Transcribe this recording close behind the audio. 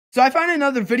So I found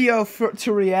another video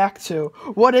to react to.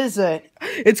 What is it?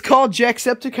 It's called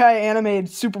Jacksepticeye Animated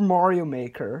Super Mario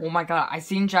Maker. Oh my god, I've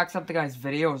seen Jacksepticeye's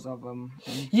videos of him.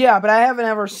 Yeah, but I haven't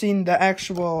ever seen the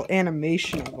actual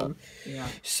animation of them. Yeah.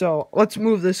 So let's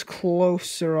move this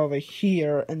closer over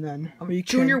here, and then we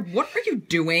can... Junior, what are you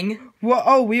doing? Well,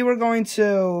 oh, we were going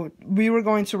to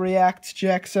react to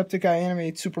Jacksepticeye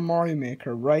Animated Super Mario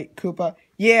Maker, right, Koopa?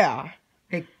 Yeah.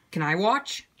 Hey, can I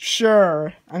watch?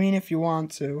 Sure. I mean, if you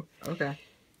want to. Okay.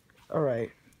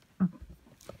 Alright.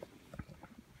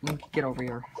 Get over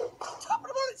here. Top of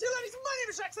the morning to you, ladies. My name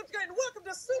is Jacksepticeye, and welcome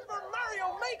to Super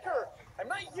Mario Maker. I'm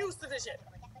not used to this yet.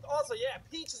 Also, yeah,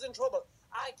 Peach is in trouble.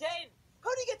 Again.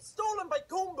 How do you get stolen by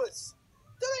Goombas?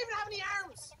 They don't even have any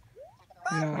arms.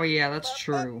 Yeah. Oh yeah, that's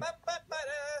true.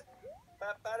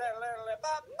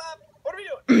 What are we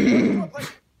doing?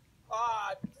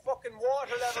 Ah, fucking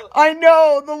water level. I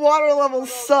know! The water levels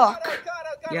suck! Oh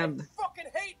God, Yeah. I fucking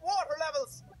hate water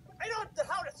levels. I don't know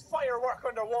how does fire work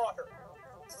underwater.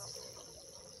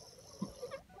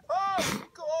 Oh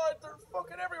god, they're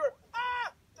fucking everywhere.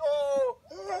 Ah! Oh!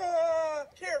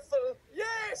 Careful.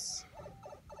 Yes!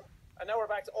 And now we're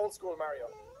back to old school Mario.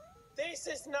 This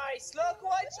is nice. Look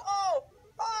what? Oh!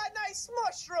 Ah, nice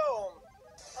mushroom.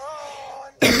 Oh,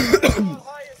 I'm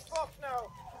high as fuck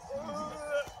now.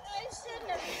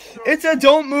 It's a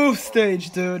don't move stage,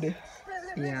 dude.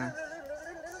 Yeah.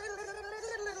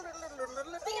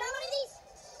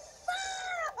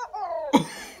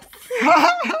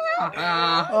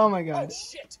 Oh my god. Oh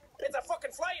shit! It's a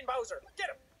fucking flying Bowser! Get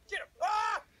him! Get him!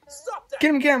 Ah! Stop that! Get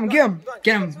him, get him, get him!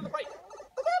 Get him.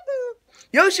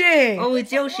 Yoshi! Oh,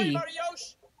 it's Yoshi.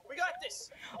 We got this!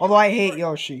 Although I hate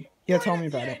Yoshi. Yeah, tell me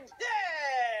about it.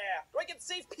 Yeah! Do I get to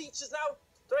save Peaches now?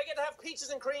 Do I get to have peaches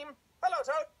and cream? Hello,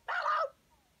 Toad! Hello!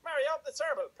 Mario, it's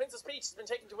terrible. Princess Peach has been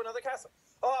taken to another castle.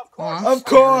 Oh, of course. Of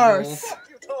course! Fuck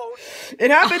you, Toad!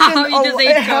 It happens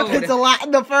happens a lot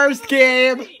in the first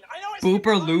game! I know I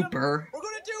Booper skipped looper. We're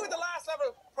gonna do the last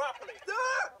level properly. What the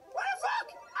fuck?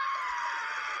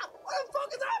 Ah! What the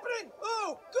fuck is happening?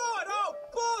 Oh god! Oh,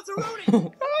 balls are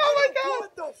rooting! Oh my god!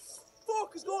 What the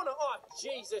fuck is going on? Oh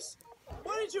Jesus!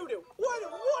 What did you do? What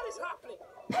is happening?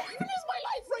 I'm gonna lose my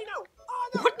life right now! Oh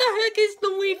no! What the heck is the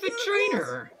Wii Fit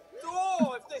Trainer?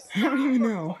 Oh, if this. I don't even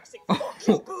know. Fuck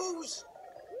you, Booze!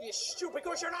 You stupid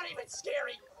goose! You're not even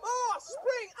scary. Oh,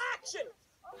 spring action!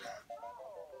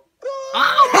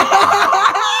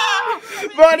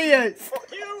 Buddy is!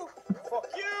 Fuck you! Fuck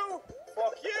you!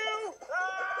 Fuck you!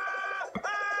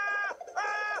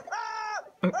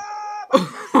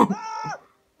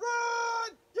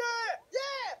 Run!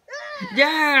 Yeah!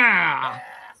 Yeah!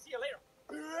 See you later.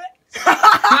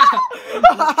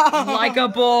 Like a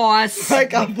boss.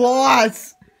 Like a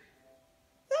boss!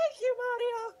 Thank you,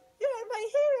 Mario. You're my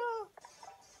hero.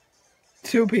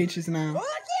 2 peaches now. Fuck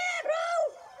yeah,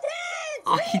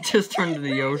 bro! Oh, he just turned into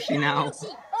Yoshi now. Yoshi.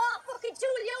 Oh, fucking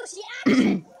tool Yoshi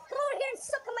action! Come over here and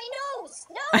suck on my nose!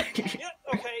 No! Yeah,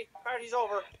 okay. Party's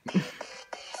over.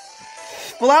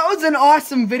 Well, that was an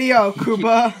awesome video,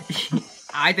 Koopa.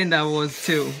 I think that was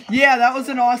too. Yeah, that was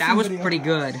an awesome That was video. pretty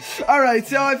good. Alright,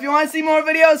 so if you want to see more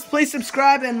videos, please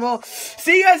subscribe, and we'll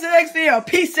see you guys in the next video.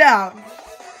 Peace out!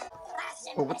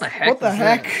 Oh, what the heck? What the was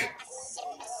that? heck?